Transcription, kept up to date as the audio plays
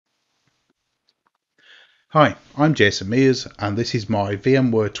Hi, I'm Jason Meers and this is my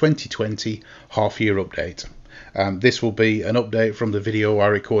VMware 2020 half-year update. This will be an update from the video I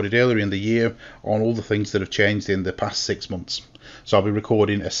recorded earlier in the year on all the things that have changed in the past 6 months. So I'll be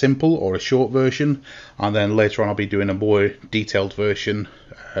recording a simple or a short version, and then later on I'll be doing a more detailed version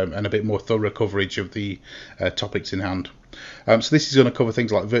and a bit more thorough coverage of the topics in hand. So this is going to cover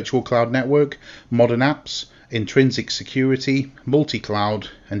things like virtual cloud network, modern apps, intrinsic security, multi-cloud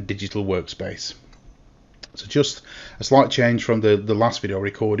and digital workspace. So just a slight change from the last video I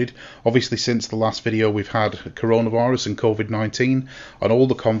recorded. Obviously since the last video we've had coronavirus and COVID-19, and all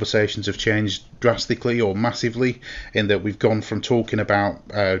the conversations have changed drastically or massively, in that we've gone from talking about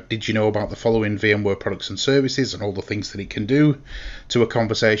did you know about the following VMware products and services and all the things that it can do, to a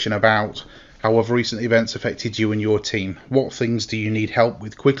conversation about how have recent events affected you and your team? What things do you need help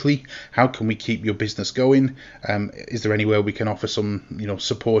with quickly? How can we keep your business going? Is there anywhere we can offer some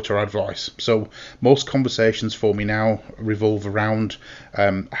support or advice? So most conversations for me now revolve around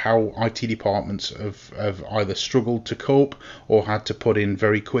how IT departments have either struggled to cope or had to put in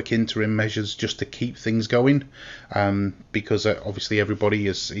very quick interim measures just to keep things going, because obviously everybody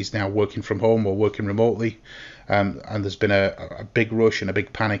is now working from home or working remotely. And there's been a big rush and a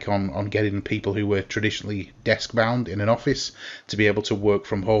big panic on getting people who were traditionally desk bound in an office to be able to work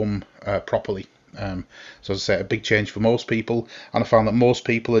from home properly. So as I say, a big change for most people, and I found that most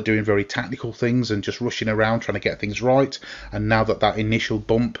people are doing very tactical things and just rushing around trying to get things right. And now that initial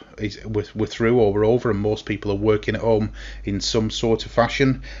bump we're through or we're over, and most people are working at home in some sort of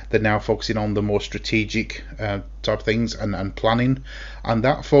fashion, they're now focusing on the more strategic type things and planning. And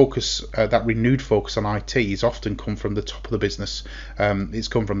that focus, that renewed focus on IT, has often come from the top of the business. It's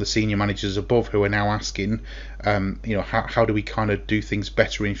come from the senior managers above, who are now asking, how do we kind of do things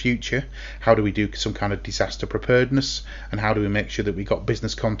better in future? How do we do some kind of disaster preparedness, and how do we make sure that we got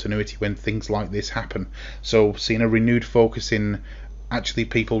business continuity when things like this happen? So seeing a renewed focus in actually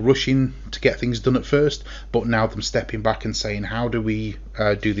people rushing to get things done at first, but now them stepping back and saying, how do we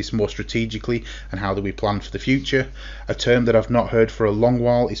do this more strategically, and how do we plan for the future? A term that I've not heard for a long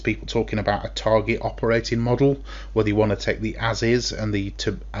while is people talking about a target operating model, where they want to take the as is and the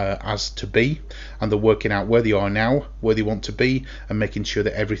as to be, and they're working out where they are now, where they want to be, and making sure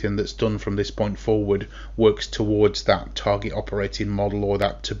that everything that's done from this point forward works towards that target operating model or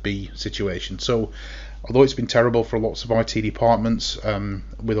that to be situation. So although it's been terrible for lots of IT departments,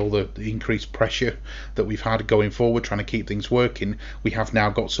 with all the increased pressure that we've had going forward trying to keep things working, we have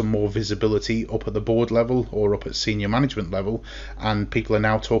now got some more visibility up at the board level or up at senior management level, and people are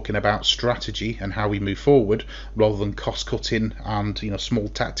now talking about strategy and how we move forward, rather than cost cutting and small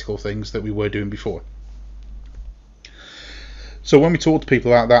tactical things that we were doing before. So when we talk to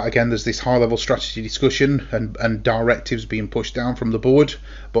people about that, again, there's this high-level strategy discussion and directives being pushed down from the board,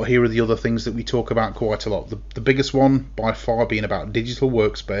 but here are the other things that we talk about quite a lot. The biggest one by far being about digital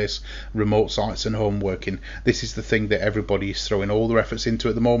workspace, remote sites and home working. This is the thing that everybody is throwing all their efforts into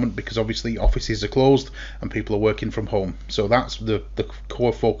at the moment, because obviously offices are closed and people are working from home. So that's the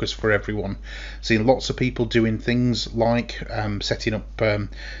core focus for everyone. Seeing lots of people doing things like setting up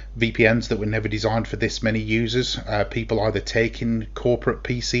VPNs that were never designed for this many users. People either taking corporate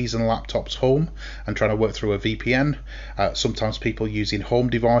PCs and laptops home and trying to work through a VPN. Sometimes people using home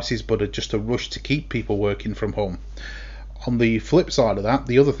devices, but are just a rush to keep people working from home. On the flip side of that,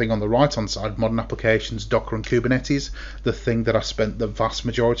 the other thing on the right hand side, modern applications, Docker and Kubernetes, the thing that I spent the vast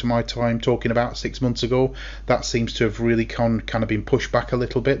majority of my time talking about 6 months ago, that seems to have really kind of been pushed back a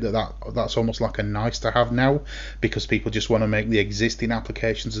little bit. That's almost like a nice to have now, because people just want to make the existing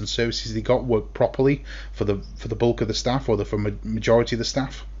applications and services they got work properly for the bulk of the staff, or for majority of the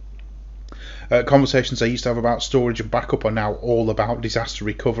staff. Conversations I used to have about storage and backup are now all about disaster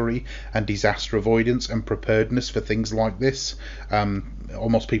recovery and disaster avoidance and preparedness for things like this.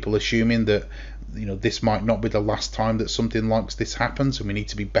 Almost people assuming that this might not be the last time that something like this happens, and we need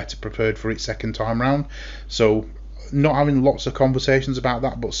to be better prepared for it second time round. So not having lots of conversations about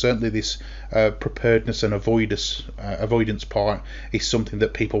that, but certainly this preparedness and avoidance part is something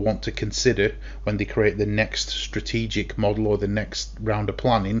that people want to consider when they create the next strategic model or the next round of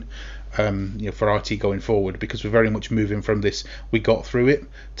planning for IT going forward, because we're very much moving from this we got through it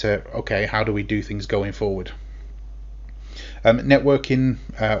to, okay, how do we do things going forward? Networking,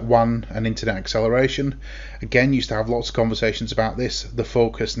 WAN and internet acceleration. Again, used to have lots of conversations about this. The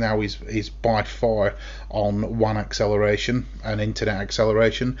focus now is by far on WAN acceleration and internet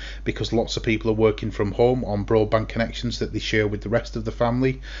acceleration, because lots of people are working from home on broadband connections that they share with the rest of the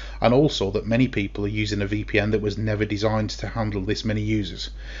family, and also that many people are using a VPN that was never designed to handle this many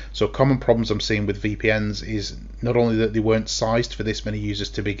users. So common problems I'm seeing with VPNs is not only that they weren't sized for this many users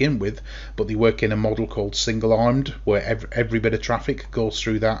to begin with, but they work in a model called single armed, where every bit of traffic goes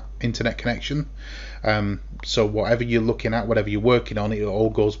through that internet connection. So whatever you're looking at, whatever you're working on, it all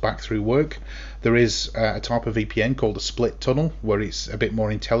goes back through work. There is a type of VPN called a split tunnel, where it's a bit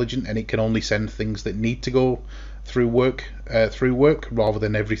more intelligent and it can only send things that need to go through work, rather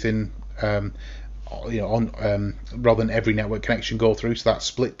than everything. Rather than every network connection go through. So that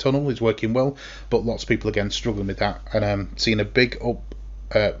split tunnel is working well, but lots of people again struggling with that, and seeing a big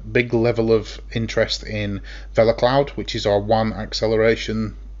level of interest in VeloCloud, which is our WAN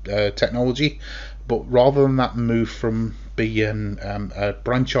acceleration technology. But rather than that move from being a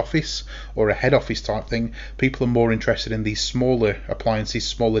branch office or a head office type thing, people are more interested in these smaller appliances,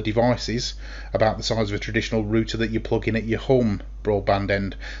 smaller devices, about the size of a traditional router that you plug in at your home broadband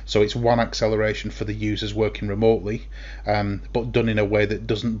end. So it's WAN acceleration for the users working remotely, but done in a way that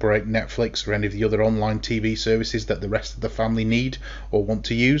doesn't break Netflix or any of the other online TV services that the rest of the family need or want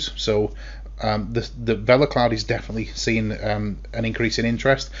to use. So the VeloCloud is definitely seeing an increase in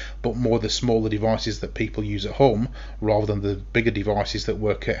interest, but more the smaller devices that people use at home rather than the bigger devices that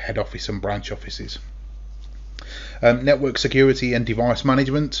work at head office and branch offices. Network security and device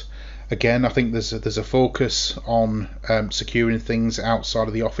management. Again, I think there's a focus on securing things outside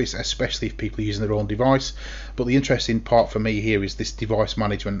of the office, especially if people are using their own device. But the interesting part for me here is this device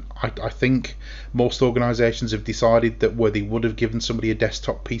management. I think most organisations have decided that where they would have given somebody a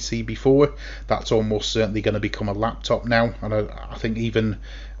desktop PC before, that's almost certainly going to become a laptop now. And I think even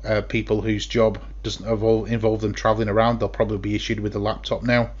people whose job doesn't involve them travelling around, they'll probably be issued with a laptop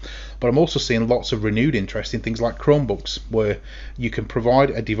now. But I'm also seeing lots of renewed interest in things like Chromebooks, where you can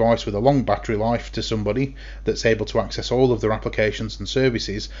provide a device with a long battery life to somebody that's able to access all of their applications and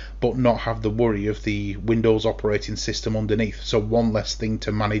services, but not have the worry of the Windows operating system underneath. So one less thing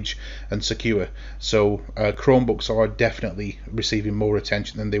to manage and secure. So Chromebooks are definitely receiving more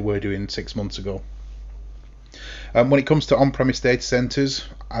attention than they were doing 6 months ago. When it comes to on-premise data centers,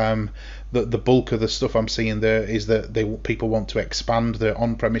 the bulk of the stuff I'm seeing there is that people want to expand their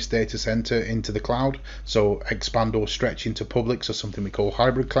on-premise data center into the cloud, so expand or stretch into public, so something we call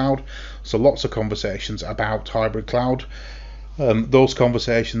hybrid cloud. So lots of conversations about hybrid cloud. Those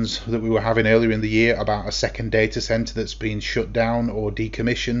conversations that we were having earlier in the year about a second data center that's been shut down or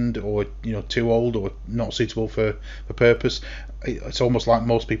decommissioned, or too old or not suitable for purpose, it's almost like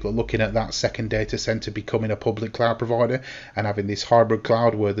most people are looking at that second data center becoming a public cloud provider and having this hybrid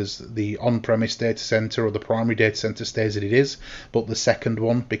cloud where there's the on-premise data center or the primary data center stays as it is, but the second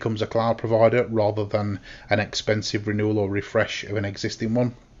one becomes a cloud provider rather than an expensive renewal or refresh of an existing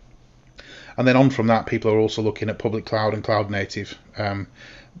one. And then on from that, people are also looking at public cloud and cloud native.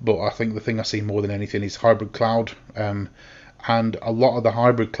 But I think the thing I see more than anything is hybrid cloud. And a lot of the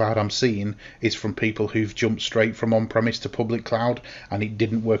hybrid cloud I'm seeing is from people who've jumped straight from on-premise to public cloud and it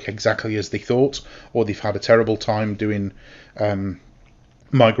didn't work exactly as they thought, or they've had a terrible time doing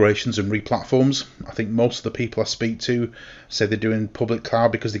migrations and replatforms. I think most of the people I speak to say they're doing public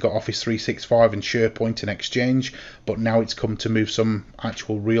cloud because they got Office 365 and SharePoint and Exchange, but now it's come to move some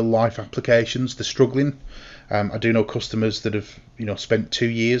actual real life applications. They're struggling. I do know customers that have spent 2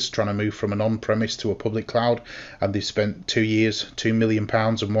 years trying to move from an on-premise to a public cloud, and they've spent 2 years, £2 million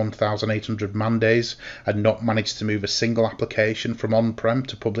and 1,800 man days, and not managed to move a single application from on-prem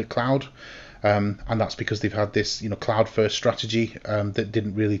to public cloud. And that's because they've had this cloud first strategy that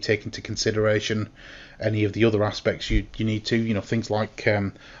didn't really take into consideration any of the other aspects you need to, things like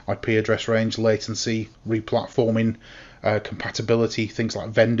IP address range, latency, replatforming, compatibility, things like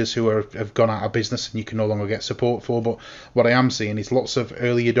vendors who have gone out of business and you can no longer get support for. But what I am seeing is lots of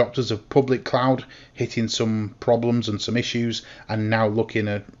early adopters of public cloud hitting some problems and some issues, and now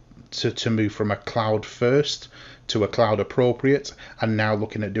looking to move from a cloud first to a cloud appropriate, and now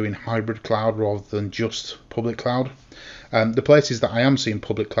looking at doing hybrid cloud rather than just public cloud. The places that I am seeing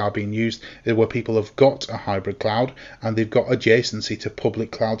public cloud being used are where people have got a hybrid cloud and they've got adjacency to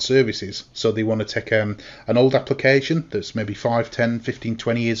public cloud services. So they want to take an old application that's maybe 5, 10, 15,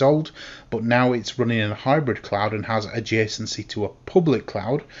 20 years old, but now it's running in a hybrid cloud and has adjacency to a public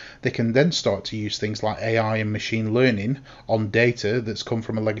cloud. They can then start to use things like AI and machine learning on data that's come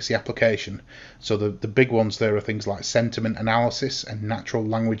from a legacy application. So the big ones there are things things like sentiment analysis and natural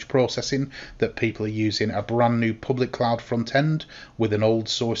language processing, that people are using a brand new public cloud front end with an old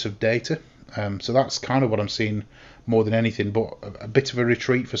source of data. So that's kind of what I'm seeing more than anything, but a bit of a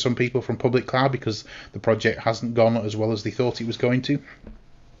retreat for some people from public cloud because the project hasn't gone as well as they thought it was going to.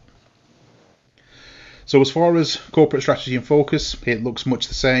 So as far as corporate strategy and focus, it looks much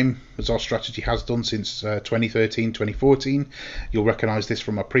the same as our strategy has done since 2013, 2014. You'll recognise this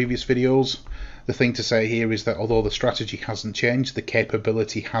from our previous videos. The thing to say here is that although the strategy hasn't changed, the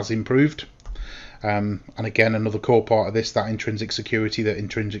capability has improved. And again, another core part of this, that intrinsic security, that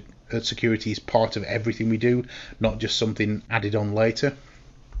intrinsic security is part of everything we do, not just something added on later.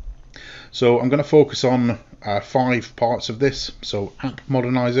 So I'm going to focus on 5 parts of this. So app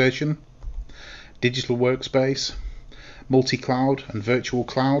modernization, digital workspace, multi-cloud and virtual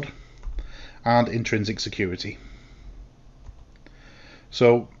cloud, and intrinsic security.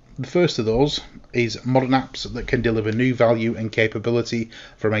 So the first of those is modern apps that can deliver new value and capability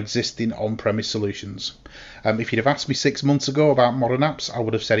from existing on-premise solutions. If you'd have asked me 6 months ago about modern apps, I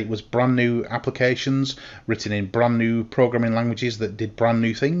would have said it was brand new applications written in brand new programming languages that did brand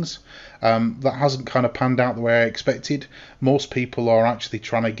new things. That hasn't kind of panned out the way I expected. Most people are actually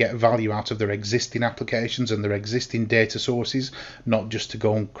trying to get value out of their existing applications and their existing data sources, not just to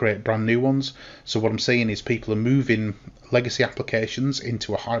go and create brand new ones. So what I'm saying is people are moving legacy applications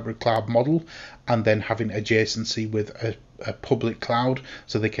into a hybrid cloud model and then having adjacency with a public cloud,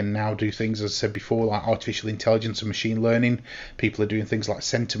 so they can now do things, as I said before, like artificial intelligence and machine learning. People are doing things like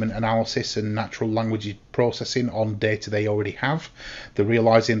sentiment analysis and natural language processing on data they already have. They're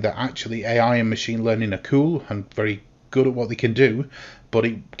realizing that actually AI and machine learning are cool and very good at what they can do, but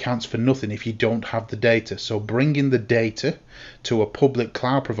it counts for nothing if you don't have the data. So bringing the data to a public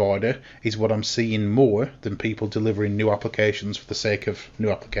cloud provider is what I'm seeing more than people delivering new applications for the sake of new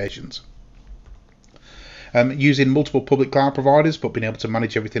applications. Using multiple public cloud providers, but being able to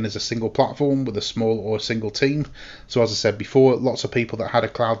manage everything as a single platform with a small or a single team. So as I said before, lots of people that had a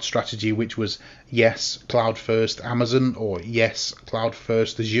cloud strategy which was yes, cloud first Amazon or yes, cloud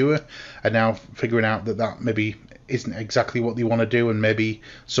first Azure, are now figuring out that that maybe isn't exactly what they want to do, and maybe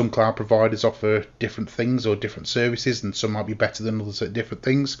some cloud providers offer different things or different services, and some might be better than others at different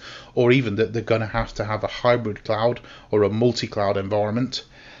things, or even that they're going to have a hybrid cloud or a multi-cloud environment.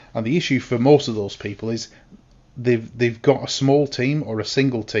 And the issue for most of those people is they've got a small team or a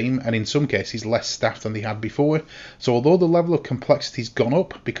single team, and in some cases less staff than they had before. So although the level of complexity's gone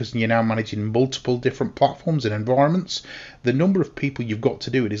up because you're now managing multiple different platforms and environments, the number of people you've got to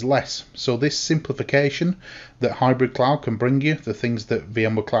do it is less. So this simplification that hybrid cloud can bring you, the things that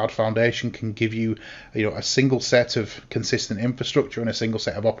VMware Cloud Foundation can give you, a single set of consistent infrastructure and a single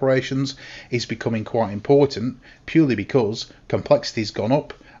set of operations, is becoming quite important, purely because complexity's gone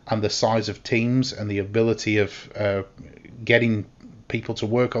up and the size of teams and the ability of getting people to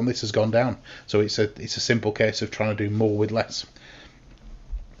work on this has gone down. So it's a simple case of trying to do more with less.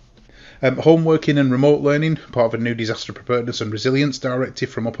 Home working and remote learning, part of a new disaster preparedness and resilience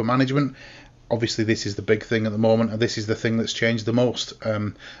directive from upper management. Obviously this is the big thing at the moment, and this is the thing that's changed the most.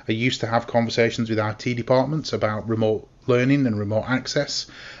 I used to have conversations with IT departments about remote learning and remote access,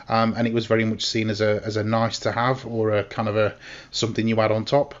 and it was very much seen as a nice to have, or a kind of a something you add on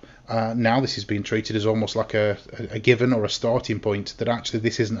top. Now this is being treated as almost like a given or a starting point, that actually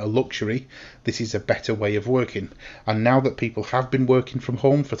this isn't a luxury, this is a better way of working. And now that people have been working from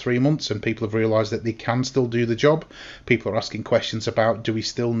home for 3 months and people have realised that they can still do the job, people are asking questions about, do we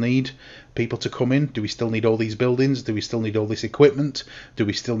still need people to come in? Do we still need all these buildings? Do we still need all this equipment? Do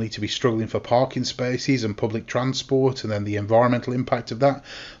we still need to be struggling for parking spaces and public transport, and then the environmental impact of that?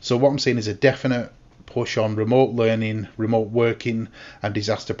 So what I'm seeing is a definite push on remote learning, remote working and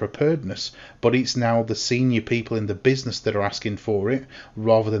disaster preparedness, but it's now the senior people in the business that are asking for it,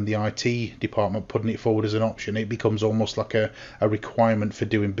 rather than the IT department putting it forward as an option. It becomes almost like a requirement for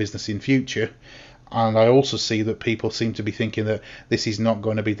doing business in future. And I also see that people seem to be thinking that this is not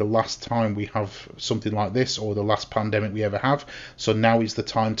going to be the last time we have something like this, or the last pandemic we ever have. So now is the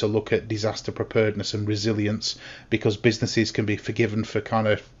time to look at disaster preparedness and resilience, because businesses can be forgiven for kind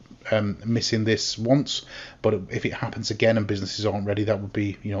of missing this once, but if it happens again and businesses aren't ready, that would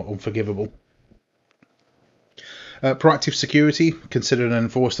be unforgivable. Proactive security, considered and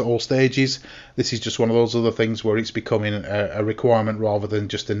enforced at all stages. This is just one of those other things where it's becoming a requirement rather than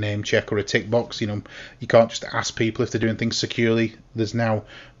just a name check or a tick box. You can't just ask people if they're doing things securely. There's now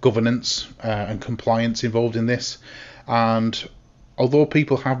governance and compliance involved in this. And although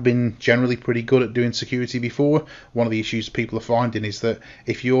people have been generally pretty good at doing security before, one of the issues people are finding is that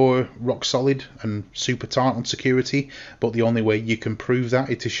if you're rock solid and super tight on security, but the only way you can prove that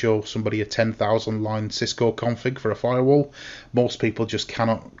is to show somebody a 10,000 line Cisco config for a firewall, most people just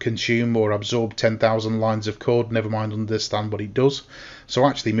cannot consume or absorb 10,000 lines of code, never mind understand what it does. So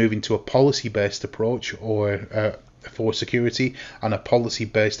actually moving to a policy-based approach or for security and a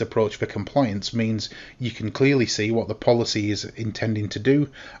policy-based approach for compliance means you can clearly see what the policy is intending to do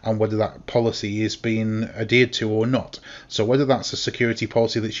and whether that policy is being adhered to or not. So whether that's a security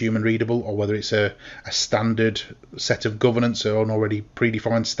policy that's human readable or whether it's a standard set of governance or an already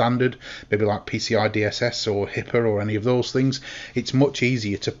predefined standard, maybe like PCI DSS or HIPAA or any of those things, it's much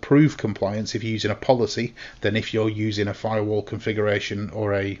easier to prove compliance if you're using a policy than if you're using a firewall configuration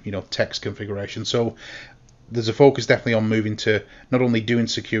or a text configuration. So there's a focus definitely on moving to not only doing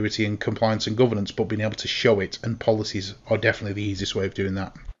security and compliance and governance, but being able to show it, and policies are definitely the easiest way of doing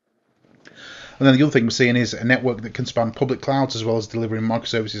that. And then the other thing we're seeing is a network that can span public clouds as well as delivering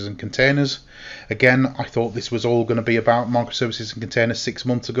microservices and containers. Again, I thought this was all going to be about microservices and containers 6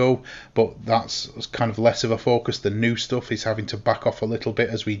 months ago, but that's kind of less of a focus. The new stuff is having to back off a little bit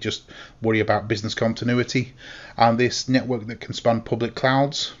as we just worry about business continuity. And this network that can span public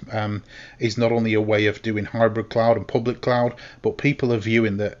clouds is not only a way of doing hybrid cloud and public cloud, but people are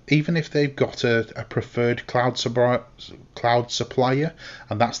viewing that even if they've got a preferred cloud supplier,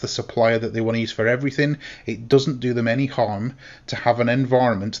 and that's the supplier that they want to use for everything, it doesn't do them any harm to have an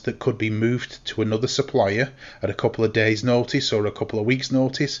environment that could be moved to another supplier at a couple of days notice or a couple of weeks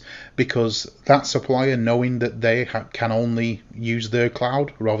notice, because that supplier, knowing that they can only use their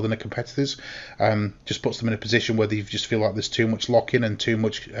cloud rather than a competitor's, just puts them in a position where they just feel like there's too much lock-in and too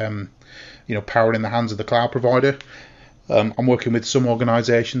much power in the hands of the cloud provider. I'm working with some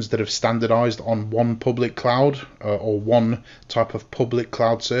organizations that have standardized on one public cloud or one type of public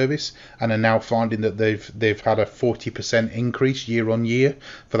cloud service, and are now finding that they've had a 40% increase year on year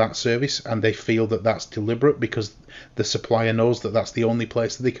for that service, and they feel that that's deliberate because the supplier knows that that's the only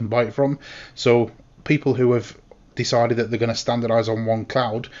place that they can buy it from. So people who have decided that they're going to standardize on one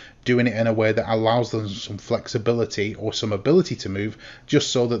cloud, doing it in a way that allows them some flexibility or some ability to move,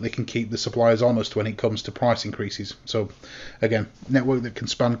 just so that they can keep the suppliers honest when it comes to price increases. So again, network that can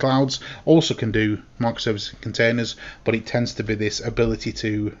span clouds also can do microservices and containers, but it tends to be this ability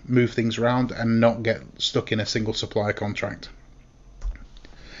to move things around and not get stuck in a single supplier contract.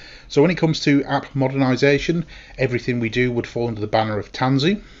 So when it comes to app modernization, everything we do would fall under the banner of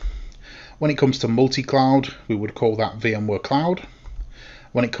Tanzu. When it comes to multi-cloud, we would call that VMware Cloud.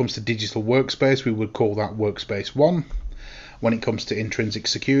 When it comes to digital workspace, we would call that Workspace ONE. When it comes to intrinsic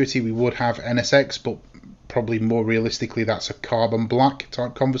security, we would have NSX, but probably more realistically, that's a carbon black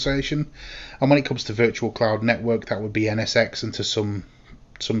type conversation. And when it comes to virtual cloud network, that would be NSX, and to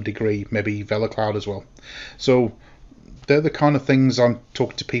some degree, maybe VelaCloud as well. So they're the kind of things I'm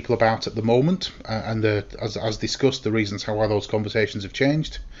talking to people about at the moment, and as discussed, the reasons why those conversations have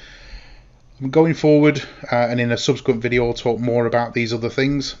changed. Going forward, and in a subsequent video, I'll talk more about these other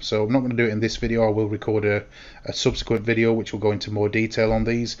things. So I'm not going to do it in this video. I will record a subsequent video which will go into more detail on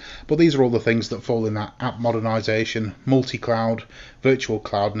these. But these are all the things that fall in that app modernization, multi-cloud, virtual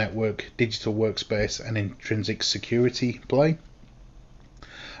cloud network, digital workspace, and intrinsic security play.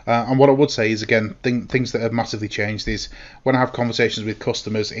 And what I would say is, again, things that have massively changed is when I have conversations with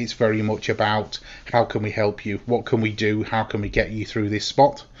customers, it's very much about how can we help you, what can we do, how can we get you through this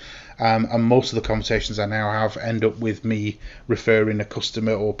spot. And most of the conversations I now have end up with me referring a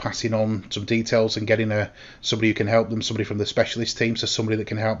customer or passing on some details and getting somebody who can help them, somebody from the specialist team, so somebody that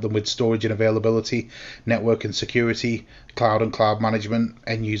can help them with storage and availability, network and security, cloud and cloud management,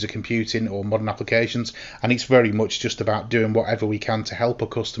 end user computing or modern applications. And it's very much just about doing whatever we can to help a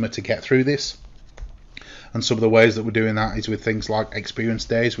customer to get through this. And some of the ways that we're doing that is with things like experience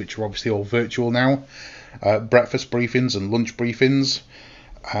days, which are obviously all virtual now, breakfast briefings and lunch briefings.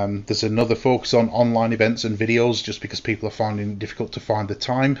 There's another focus on online events and videos, just because people are finding it difficult to find the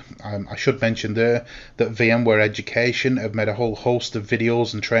time. I should mention there that VMware Education have made a whole host of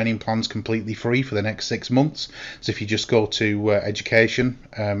videos and training plans completely free for the next 6 months. So if you just go to Education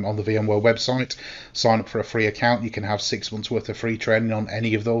on the VMware website, sign up for a free account, you can have 6 months worth of free training on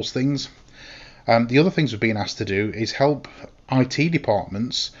any of those things. The other things we're being asked to do is help IT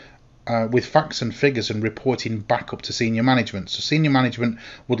departments with facts and figures and reporting back up to senior management. So senior management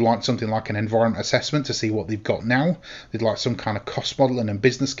would like something like an environment assessment to see what they've got now. They'd like some kind of cost modeling and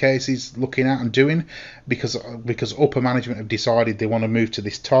business cases looking at and doing, because upper management have decided they want to move to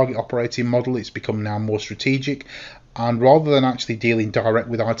this target operating model. It's become now more strategic. And rather than actually dealing direct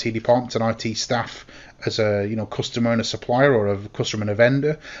with IT departments and IT staff as a customer and a supplier, or a customer and a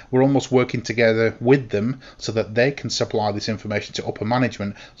vendor, we're almost working together with them so that they can supply this information to upper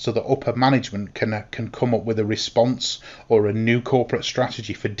management, so that upper management can come up with a response or a new corporate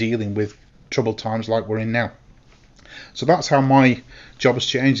strategy for dealing with troubled times like we're in now. So that's how my job has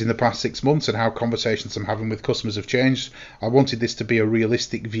changed in the past 6 months, and how conversations I'm having with customers have changed. I wanted this to be a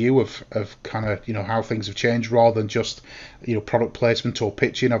realistic view of kind of how things have changed, rather than just product placement or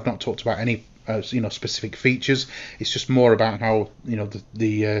pitching. I've not talked about any specific features. It's just more about how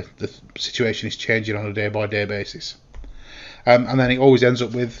the situation is changing on a day-by-day basis. And then it always ends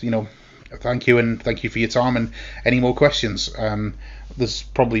up with thank you, and thank you for your time, and any more questions. There's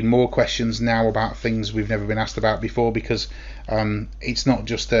probably more questions now about things we've never been asked about before, because it's not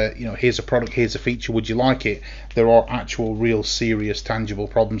just here's a product, here's a feature, would you like it? There are actual, real, serious, tangible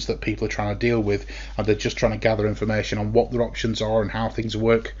problems that people are trying to deal with, and they're just trying to gather information on what their options are and how things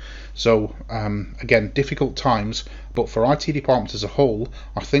work. So again, difficult times, but for IT departments as a whole,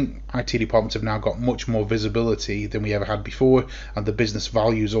 I think IT departments have now got much more visibility than we ever had before, and the business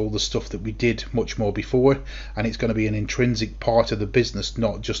values all the stuff that we did much more before, and it's going to be an intrinsic part of the business,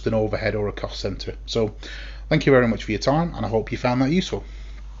 not just an overhead or a cost center. So thank you very much for your time, and I hope you found that useful.